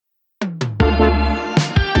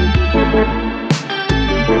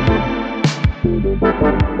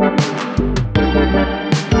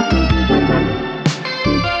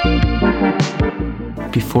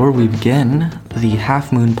Before we begin, the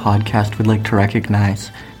Half Moon podcast would like to recognize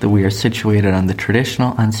that we are situated on the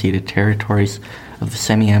traditional unceded territories of the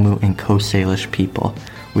Semiahmoo and Coast Salish people.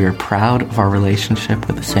 We are proud of our relationship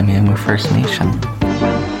with the Semiahmoo First Nation.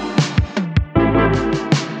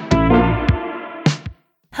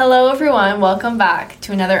 Hello everyone, welcome back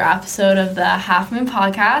to another episode of the Half Moon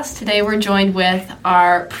podcast. Today we're joined with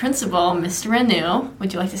our principal, Mr. Ranu.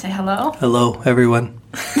 Would you like to say hello? Hello everyone.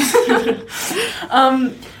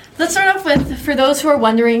 Let's start off with, for those who are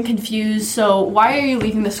wondering, confused, so why are you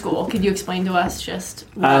leaving the school? Could you explain to us just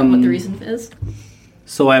what the reason is?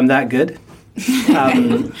 So I'm that good.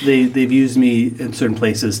 They've used me in certain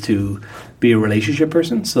places to be a relationship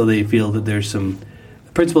person, so they feel that there's some...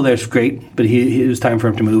 The principal there's great, but it was time for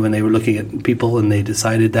him to move, and they were looking at people, and they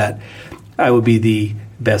decided that I would be the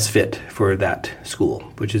best fit for that school,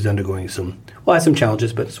 which is undergoing some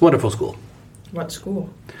challenges, but it's a wonderful school. What school?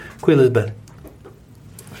 Quinn Elizabeth.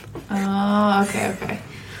 Oh, okay.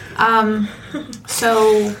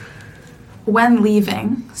 So when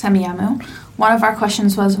leaving Semiahmoo, one of our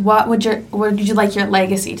questions was, what would you like your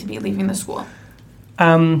legacy to be leaving the school?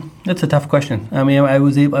 That's a tough question. I mean, I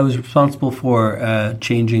was responsible for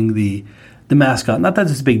changing the mascot. Not that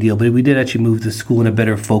it's a big deal, but we did actually move the school in a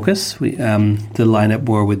better focus. We to line up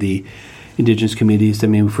more with the Indigenous communities,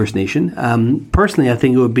 Semiahmoo First Nation. Personally, I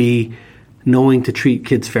think it would be knowing to treat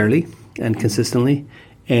kids fairly and consistently.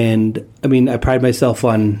 And I mean, I pride myself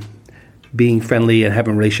on being friendly and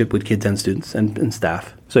having a relationship with kids and students and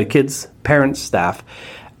staff. So kids, parents, staff.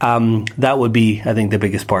 That would be, I think, the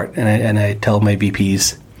biggest part. And I tell my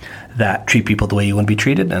VPs that treat people the way you want to be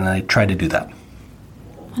treated, and I try to do that.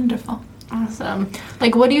 Wonderful. Awesome.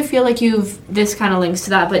 Like, what do you feel like this kind of links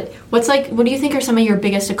to that, but what do you think are some of your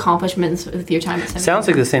biggest accomplishments with your time at Semiahmoo? Sounds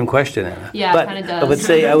like the same question, Anna. Yeah, it kind of does. I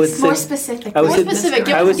would say more specific. Give us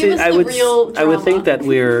the real drama. I would think that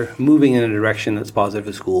we're moving in a direction that's positive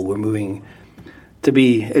for school. We're moving to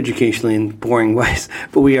be educationally and boring wise,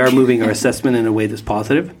 but we are moving our assessment in a way that's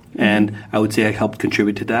positive, and I would say I helped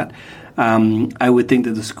contribute to that. I would think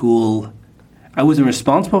that the school... I wasn't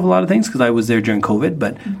responsible for a lot of things because I was there during COVID,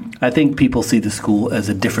 but I think people see the school as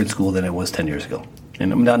a different school than it was 10 years ago.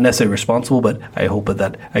 And I'm not necessarily responsible, but I hope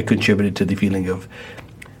that I contributed to the feeling of,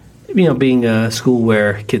 being a school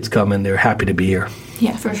where kids come and they're happy to be here.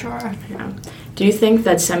 Yeah, for sure. Yeah. Do you think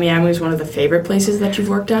that Semiahmoo is one of the favorite places that you've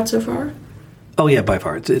worked at so far? Oh yeah, by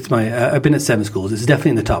far. It's my. I've been at 7 schools. It's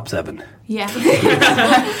definitely in the top 7. Yeah,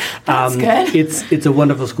 that's good. It's a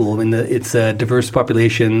wonderful school. I mean, it's a diverse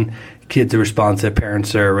population. Kids are responsive.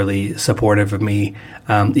 Parents are really supportive of me.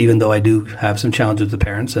 Even though I do have some challenges with the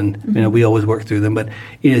parents, and we always work through them. But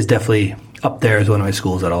it is definitely up there as one of my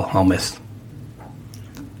schools that I'll miss.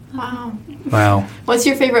 Wow. What's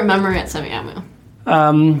your favorite memory at Semiahmoo?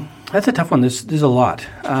 That's a tough one. There's a lot.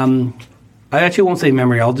 I actually won't say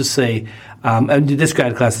memory. I'll just say. This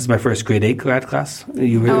grad class is my first grade 8 grad class.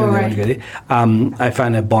 Right. Grade 8. I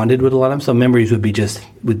find I bonded with a lot of them. So memories would be just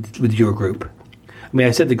with your group. I mean,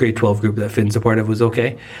 I said the grade 12 group that Finn's a part of was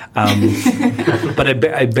okay. But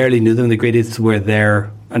I barely knew them. The grade 8s were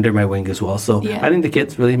there under my wing as well. So yeah. I think the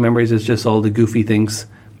kids, really, memories is just all the goofy things.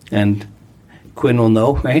 And Quinn will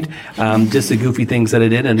know, right? Just the goofy things that I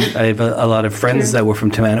did. And I have a lot of friends that were from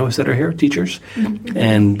Timanawis that are here, teachers. Mm-hmm.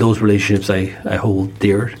 And those relationships I hold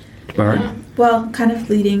dear. Well, kind of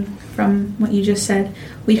leading from what you just said,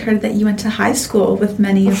 we heard that you went to high school with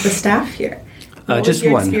many of the staff here. What was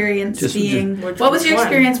your experience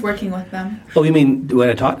working with them? Oh, you mean when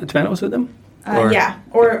I taught at Timanawis with them?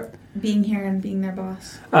 Or being here and being their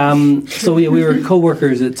boss. So we were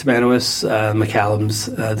co-workers at Timanawis, McCallum's,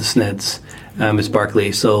 the Sneds, Miss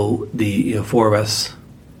Barkley. So the 4 of us,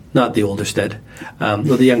 not the older Sned,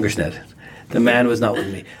 the younger Sned. The man was not with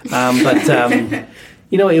me, but.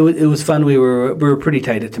 It was fun. We were pretty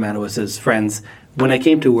tight at Timanawis as friends. When I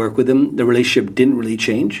came to work with them, the relationship didn't really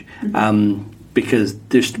change because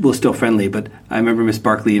we're still friendly. But I remember Miss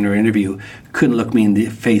Barkley in her interview couldn't look me in the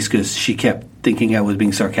face because she kept thinking I was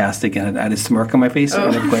being sarcastic and I had a smirk on my face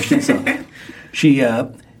on every question. So she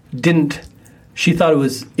didn't. She thought it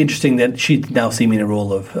was interesting that she'd now see me in a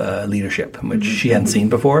role of leadership, which she hadn't seen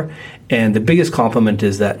before. And the biggest compliment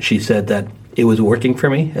is that she said that it was working for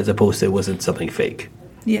me as opposed to it wasn't something fake.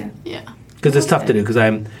 Yeah. Because it's tough to do because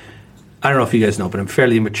I don't know if you guys know, but I'm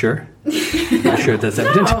fairly immature. I'm not sure if that's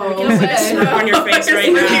evident. On your face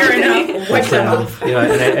right now. Wipe that off.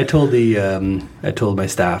 And I told my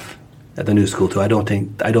staff at the new school too. I don't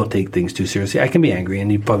take things too seriously. I can be angry,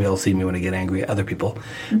 and you probably all see me when I get angry at other people.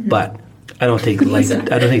 Mm-hmm. But I don't take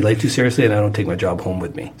life too seriously, and I don't take my job home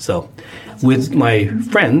with me. So, with my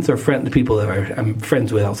friends or the people that I'm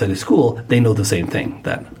friends with outside of school, they know the same thing,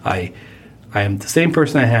 that I am the same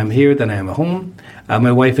person I am here than I am at home.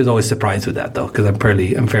 My wife is always surprised with that, though, because I'm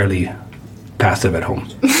fairly passive at home.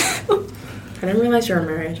 I didn't realize you were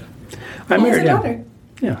married. I'm married. Daughter.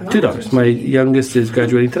 Yeah, 2 daughters. My youngest is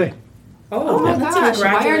graduating today. Oh my gosh!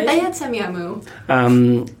 Why aren't they at Semiahmoo?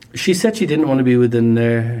 She said she didn't want to be within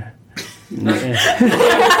there.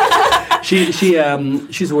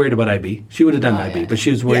 She's worried about IB. She would have done IB, but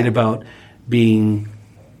she was worried about being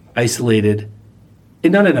isolated,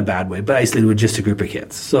 and not in a bad way, but isolated with just a group of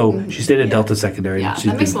kids. So she stayed at Delta Secondary. Yeah,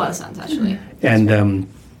 that makes a lot of sense, actually. And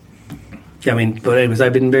but anyways,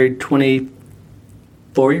 I've been married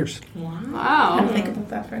 24 years. Wow. I didn't think about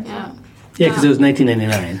that for a second. Yeah, because it was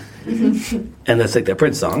 1999, and that's like that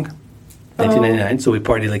Prince song. 1999, so we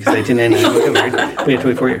partied like it's 1999. We got married. We had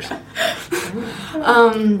 24 years.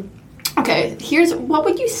 Okay, what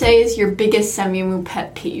would you say is your biggest Semiahmoo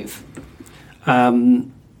pet peeve?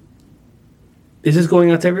 Is this going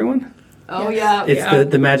out to everyone? Oh, yeah. It's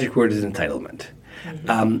the magic word is entitlement.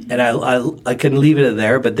 And I can leave it at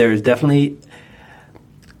there, but there's definitely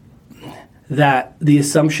the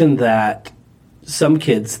assumption that some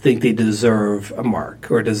kids think they deserve a mark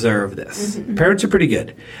or deserve this. Mm-hmm. Parents are pretty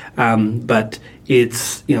good, but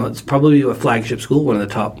it's probably a flagship school, one of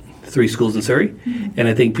the top 3 schools in Surrey, and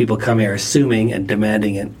I think people come here assuming and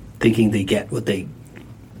demanding and thinking they get what they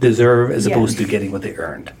deserve as opposed to getting what they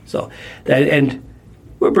earned. So, and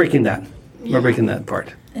we're breaking that. Yeah. We're breaking that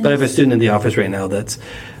part. But I have a student in the office right now that's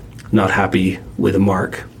not happy with a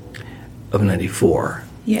mark of 94.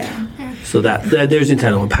 Yeah. So that there's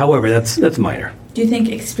entitlement. However, that's minor. Do you think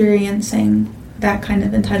experiencing that kind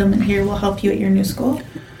of entitlement here will help you at your new school?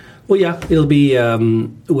 Well, yeah, it'll be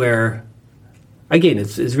where, again,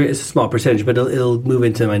 it's a small percentage, but it'll move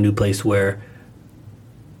into my new place where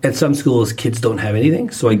at some schools kids don't have anything,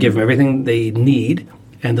 so I give them everything they need,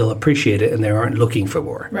 and they'll appreciate it, and they aren't looking for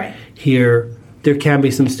more. Right. Here, there can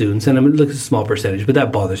be some students, and it looks a small percentage, but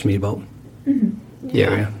that bothers me about the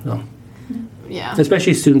area. So. Yeah.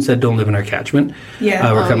 Especially students that don't live in our catchment.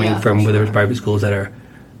 Yeah. We're coming from whether it's private schools that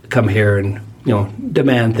come here and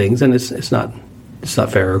demand things, and it's not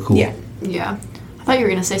fair or cool. Yeah. Yeah. I thought you were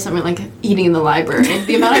going to say something like eating in the library.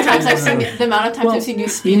 The amount of times I've seen you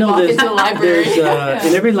speed walk into the library.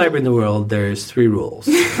 In every library in the world, there's 3 rules.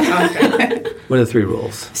 Okay. What are the 3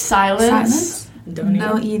 rules? Silence.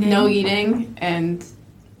 No eating. No eating, and...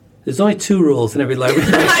 There's only 2 rules in every library.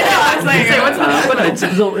 I know. I was like,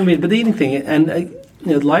 what's but the eating thing, and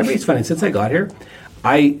the library's funny. Since I got here,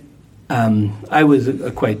 I was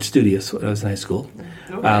quite studious when I was in high school,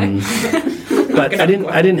 but I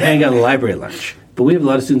didn't hang out in the library at lunch. But we have a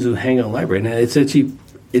lot of students who hang out in the library, and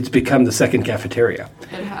it's become the second cafeteria.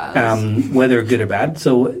 It has. Whether good or bad.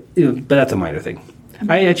 So, but that's a minor thing.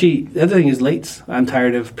 The other thing is lates. I'm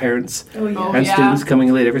tired of parents and students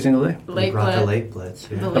coming late every single day. Late blitz. The late blitz.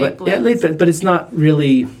 Late blitz, but it's not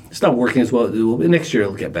working as well. Next year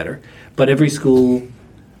it'll get better. But every school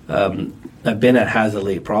I've been at has a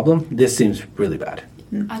late problem. This seems really bad.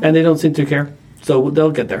 And they don't seem to care. So they'll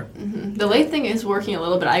get there. Mm-hmm. The late thing is working a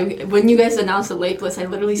little bit. When you guys announced the late blitz, I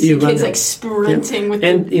literally see kids like sprinting with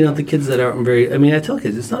the kids that aren't very... I tell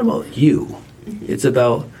kids, it's not about you. It's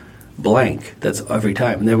about... blank. That's every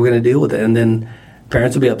time, and then we're going to deal with it. And then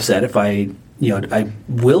parents will be upset if I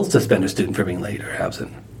will suspend a student for being late or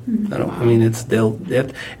absent. I don't.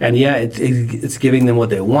 It's giving them what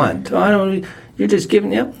they want. You're just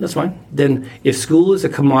giving. Yeah, that's fine. Then if school is a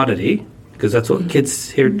commodity, because that's what kids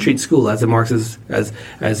here treat school as,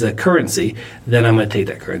 as a currency, then I'm going to take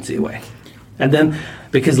that currency away. And then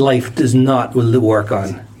because life does not work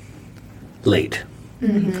on late,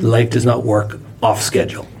 life does not work off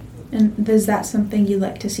schedule. And is that something you'd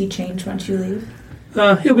like to see change once you leave?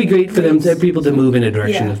 It'll be great for people to move in a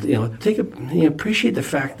direction of appreciate the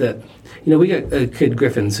fact that we got a kid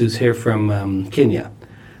Griffins who's here from Kenya.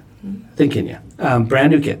 I think Kenya,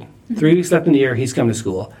 brand new kid, 3 weeks left in the year. He's come to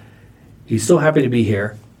school. He's so happy to be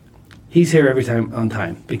here. He's here every time on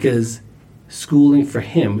time because schooling for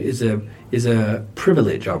him is a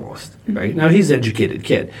privilege almost. Right now he's an educated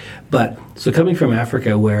kid, but so coming from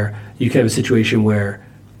Africa where you can have a situation where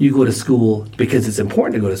you go to school because it's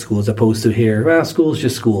important to go to school as opposed to here, school is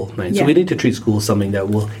just school. Right? So we need to treat school as something that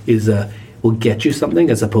will get you something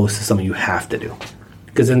as opposed to something you have to do.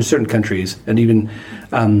 Because in certain countries, and even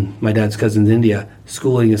my dad's cousins in India,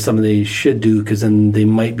 schooling is something they should do because then they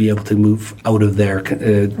might be able to move out of their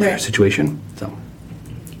situation. So,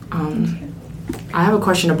 I have a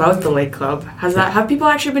question about the Lake Club. Have people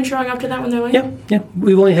actually been showing up to that when they're late? Yeah.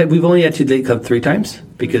 We've only had to Lake Club 3 times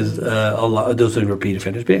because a lot of those are repeat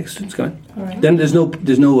offenders. But yeah, students come in. All right. Then there's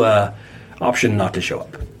no option not to show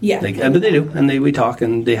up. Yeah. But they do, and we talk,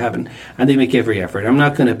 and they haven't, and they make every effort. I'm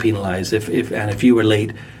not going to penalize if you were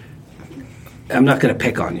late. I'm not going to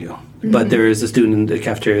pick on you. But there is a student in the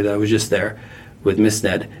cafeteria that was just there with Miss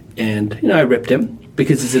Ned, and I ripped him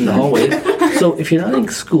because it's in the hallway. So if you're not in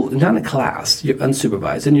school, not in class, you're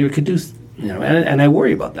unsupervised, and you could do, and I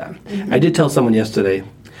worry about that. I did tell someone yesterday,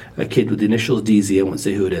 a kid with the initials DZ, I won't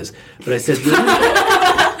say who it is, but I said,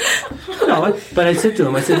 but I said to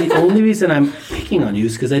him, the only reason I'm picking on you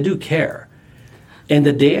is because I do care. And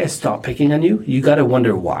the day I stop picking on you, you got to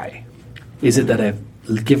wonder why. Is it that I've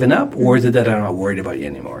given up, or is it that I'm not worried about you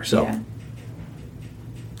anymore? So,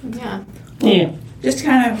 Yeah. Just to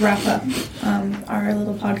kind of wrap up our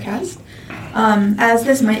little podcast, as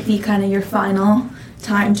this might be kind of your final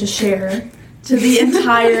time to share to the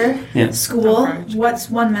entire school, what's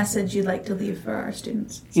one message you'd like to leave for our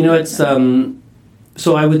students? It's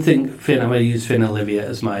so I would think Finn. I'm going to use Finn and Olivia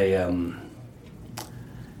as my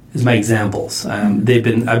examples. They've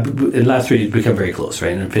been in last year we've become very close,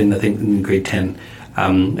 right? And Finn, I think in grade 10,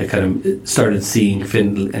 I kind of started seeing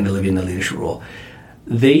Finn and Olivia in the leadership role.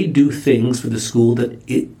 They do things for the school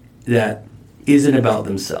that isn't about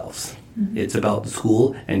themselves. It's about the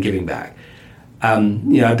school and giving back.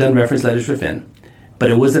 I've done reference letters for Finn, but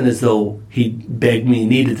it wasn't as though he begged me,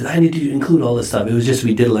 I need to include all this stuff. It was just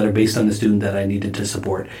we did a letter based on the student that I needed to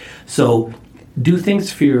support. So do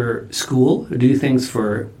things for your school, do things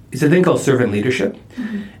for, it's a thing called servant leadership.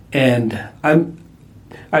 And I'm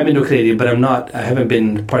Indo-Canadian, but I haven't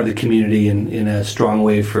been part of the community in a strong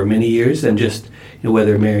way for many years, and just,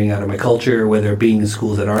 whether marrying out of my culture or whether being in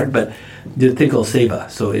schools that aren't, but the thing called seva.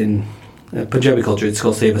 So in Punjabi culture, it's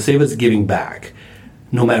called seva. Seva is giving back,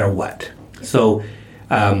 no matter what. So,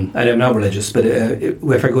 and I'm not religious, but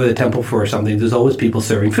if I go to the temple for something, there's always people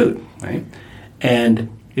serving food, right?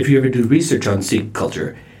 And if you ever do research on Sikh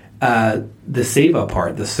culture, the seva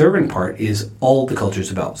part, the servant part, is all the culture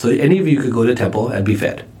is about. So any of you could go to the temple and be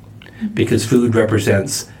fed, because food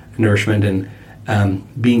represents nourishment, and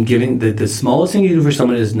being given, the smallest thing you do for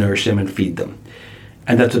someone is nourish them and feed them.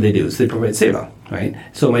 And that's what they do, is they provide seva, right?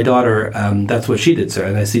 So my daughter, that's what she did, sir.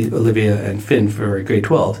 And I see Olivia and Finn for grade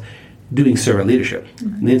 12 doing servant leadership.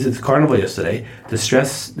 And into the carnival yesterday, the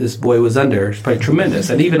stress this boy was under is probably tremendous.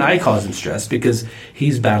 And even I cause him stress because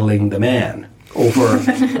he's battling the man over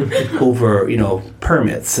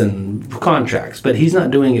permits and contracts. But he's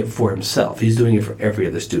not doing it for himself. He's doing it for every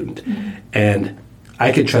other student. And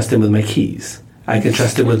I could trust him with my keys. I could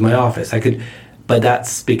trust him with my office. But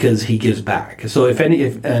that's because he gives back. So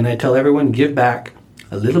and I tell everyone, give back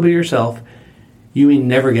a little bit of yourself. You may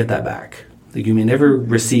never get that back. Like, you may never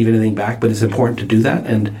receive anything back, but it's important to do that.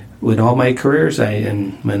 And with all my careers,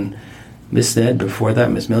 when Miss Ned, before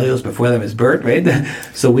that Miss Milios, before that Miss Burt, right?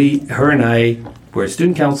 So her and I were at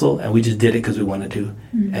student council, and we just did it because we wanted to.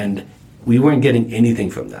 And we weren't getting anything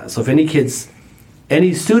from that. So if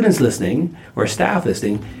any students listening or staff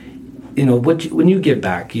listening, when you give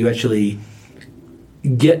back, you actually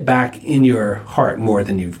get back in your heart more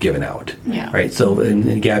than you've given out. Yeah. Right? So,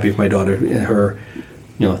 and Gabby, my daughter, her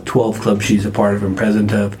 12 clubs she's a part of and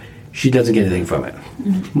president of, she doesn't get anything from it.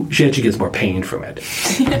 She actually gets more pain from it.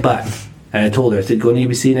 And I told her, I said, go to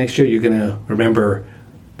UBC next year, you're going to remember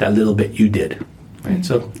that little bit you did. Right?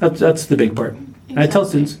 So that's the big part. And I tell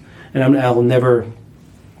students, and I'll never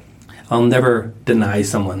deny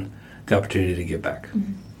someone the opportunity to give back.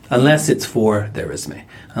 Unless it's for their resume.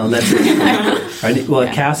 Unless it's right? Well,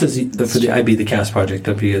 CAS is for the IB, the CAS project.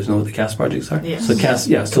 Don't you guys know what the CAS projects are? Yes. So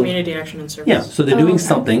CAS, Community Action and Service. Yeah, so they're doing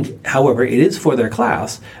something. However, it is for their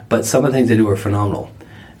class, but some of the things they do are phenomenal.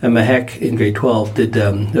 And Mahek in grade 12 did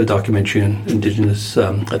a documentary on Indigenous,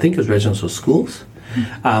 I think it was residential schools.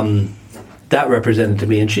 That represented to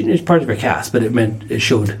me, and she was part of her CAS, but it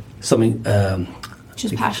showed something.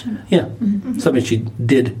 She's passionate. Yeah, something she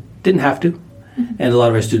didn't have to. And a lot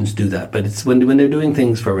of our students do that, but it's when they're doing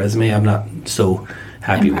things for a resume, I'm not so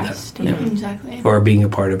happy with that. Yeah. Exactly. Or being a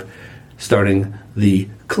part of starting the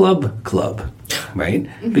club, right?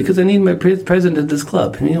 Because I need my president of this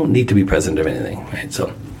club, and you don't need to be president of anything, right?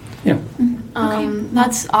 So, yeah.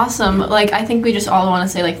 That's awesome. I think we just all want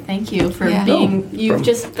to say thank you for being. You've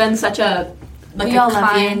just been such a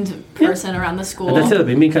kind person around the school. And that's it.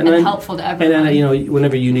 And helpful to everyone. And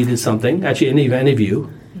whenever you needed something, actually any of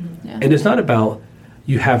you. And it's not about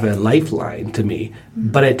you have a lifeline to me,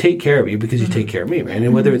 but I take care of you because you take care of me, right?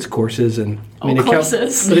 And whether it's courses and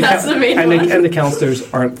courses, that's the main one. And the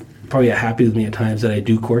counselors aren't probably happy with me at times that I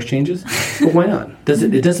do course changes, but why not?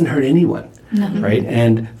 It doesn't hurt anyone, right?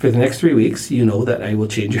 And for the next 3 weeks, you know that I will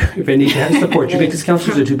change you if I need to support you because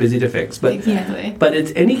counselors are too busy to fix. But Exactly. but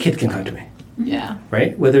it's any kid can come to me, Yeah.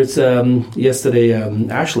 right? Whether it's yesterday,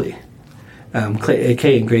 Ashley,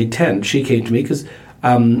 Kay in grade 10, she came to me because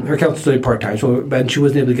her counselor's only part-time, and she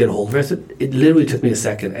wasn't able to get a hold of her. I said, it literally took me a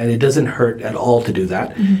second, and it doesn't hurt at all to do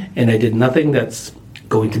that. And I did nothing that's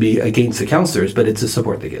going to be against the counselors, but it's to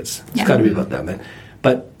support the kids. It's got to be about them.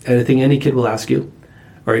 But I think any kid will ask you,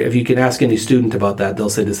 or if you can ask any student about that,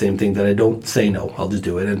 they'll say the same thing, that I don't say no, I'll just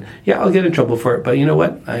do it. And I'll get in trouble for it, but you know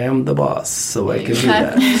what? I am the boss, so I can do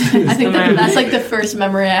that. I think that's like the first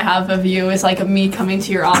memory I have of you is like me coming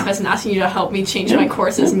to your office and asking you to help me change my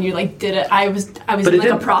courses, and you like did it. I was in like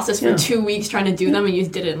a process for 2 weeks trying to do them, and you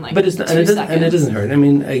did it in like 2 seconds. And it doesn't hurt. I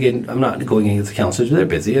mean, again, I'm not going against the counselors, but they're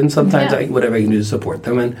busy, and sometimes whatever I can do to support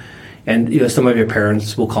them. And some of your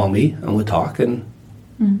parents will call me and we'll talk,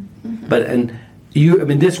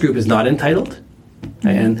 this group is not entitled,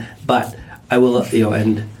 but I will,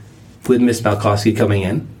 and with Miss Malkowski coming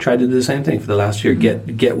in, try to do the same thing for the last year.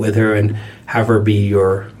 Get with her and have her be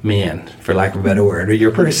your man, for lack of a better word, or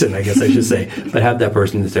your person, I guess I should say. But have that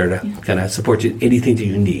person that's there to kind of support you in anything that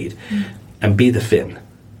you need, and be the Finn,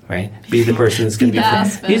 right? Be the person that's going to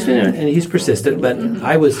be. He's been, and he's persistent, but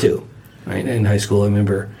I was too, right? In high school, I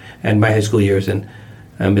remember, and my high school years, and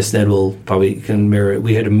Miss Ned will probably can mirror it.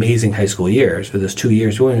 We had amazing high school years for those 2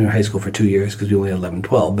 years. We were in high school for 2 years because we only had 11,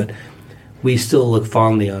 12, but we still look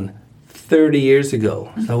fondly on 30 years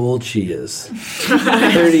ago. That's how old she is.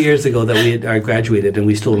 30 years ago that I graduated, and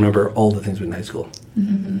we still remember all the things we did in high school.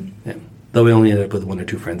 Yeah. Though we only ended up with 1 or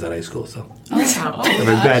 2 friends at high school, so. We have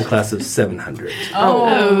a grad class of 700.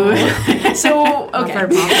 So, Not very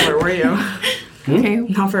popular, were you? Okay.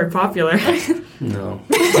 Not very popular. No.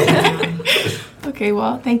 Okay,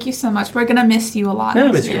 well, thank you so much. We're going to miss you a lot. Yeah,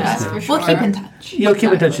 I miss you. yes, for sure. We'll keep in touch.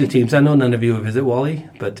 Keep in touch with the teams. I know none of you will visit Wally,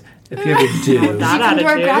 but if you ever do... You come to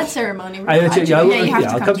our grad ceremony. I'll come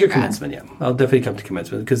to your grad. commencement, I'll definitely come to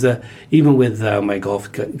commencement, because even with my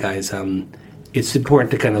golf guys, it's important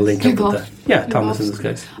to kind of link up with Thomas and those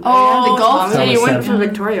guys. Oh, the golf. Yeah, you went for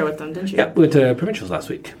Victoria with them, didn't you? Yeah, went to provincials last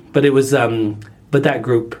week. But it was, but that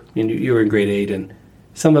group, you were in grade 8, and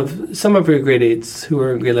some of your grade 8s who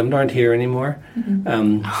are in grade 11 aren't here anymore.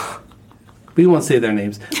 We won't say their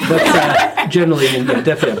names, but generally,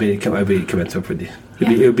 definitely, I'd be commensurate with you.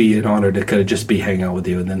 It would be an honor to kind of just be hanging out with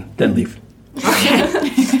you and then leave. Okay.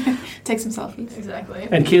 Take some selfies. Exactly.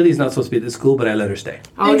 And Kaylee's not supposed to be at the school, but I let her stay.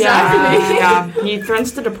 Oh, Exactly. yeah. He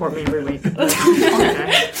threatens to deport me every week.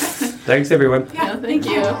 Okay. Thanks, everyone. Yeah, thank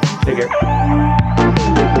you. Take care.